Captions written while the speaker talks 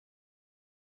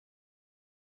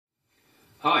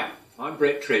Hi, I'm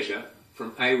Brett Treasure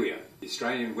from AWIA, the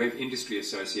Australian Web Industry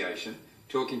Association,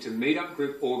 talking to Meetup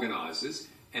group organisers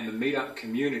and the Meetup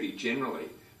community generally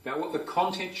about what the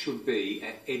content should be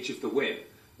at Edge of the Web,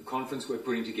 the conference we're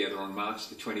putting together on March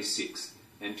the 26th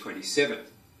and 27th.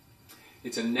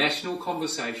 It's a national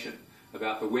conversation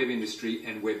about the web industry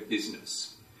and web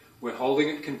business. We're holding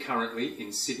it concurrently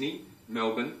in Sydney,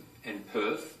 Melbourne and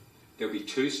Perth. There'll be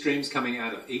 2 streams coming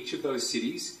out of each of those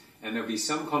cities, and there'll be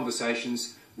some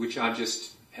conversations which are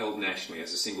just held nationally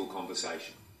as a single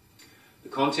conversation. The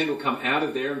content will come out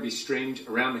of there and be streamed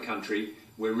around the country.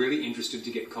 We're really interested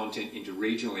to get content into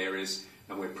regional areas,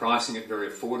 and we're pricing it very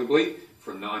affordably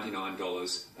from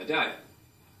 $99 a day.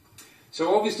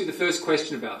 So obviously the first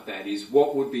question about that is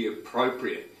what would be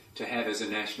appropriate to have as a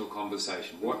national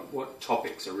conversation? What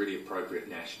topics are really appropriate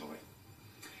nationally?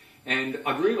 And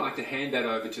I'd really like to hand that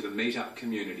over to the Meetup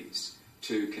communities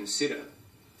to consider.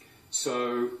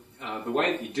 So the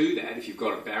way that you do that, if you've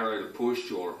got a barrow to push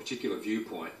or a particular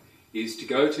viewpoint, is to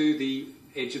go to the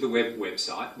Edge of the Web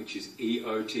website, which is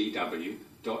eotw.com.au,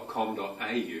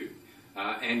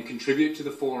 and contribute to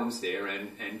the forums there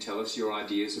and tell us your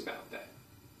ideas about that.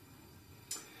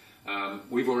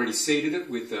 We've already seeded it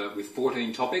with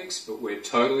 14 topics, but we're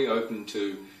totally open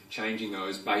to changing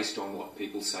those based on what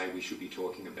people say we should be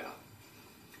talking about.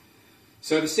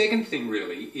 So the second thing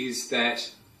really is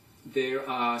that there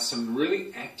are some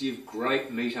really active,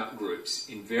 great meetup groups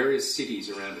in various cities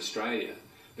around Australia,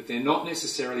 but they're not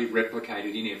necessarily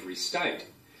replicated in every state.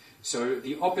 So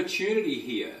the opportunity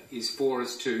here is for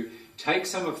us to take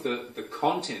some of the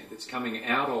content that's coming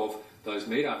out of those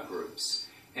meetup groups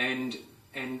and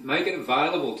make it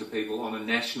available to people on a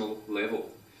national level.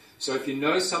 So if you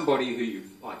know somebody who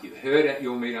you've heard at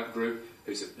your meetup group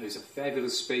who's a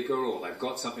fabulous speaker, or they've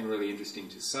got something really interesting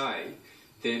to say,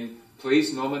 then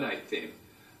please nominate them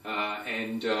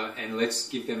and let's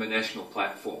give them a national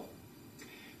platform.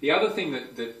 The other thing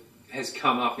that has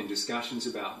come up in discussions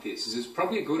about this is it's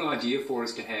probably a good idea for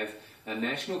us to have a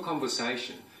national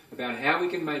conversation about how we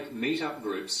can make meetup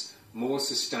groups more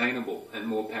sustainable and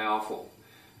more powerful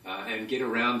and get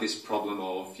around this problem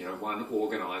of one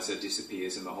organiser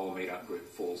disappears and the whole meetup group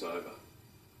falls over.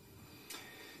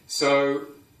 So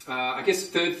I guess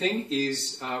the third thing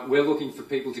is we're looking for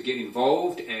people to get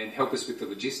involved and help us with the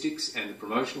logistics and the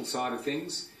promotional side of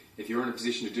things. If you're in a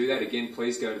position to do that, again,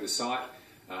 please go to the site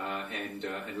and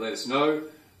let us know.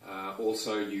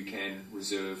 Also, you can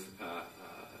reserve a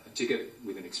ticket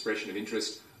with an expression of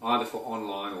interest, either for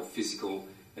online or physical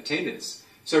attendance.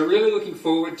 So really looking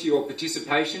forward to your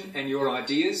participation and your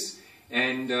ideas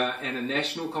and a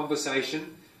national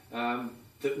conversation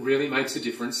that really makes a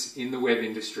difference in the web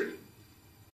industry.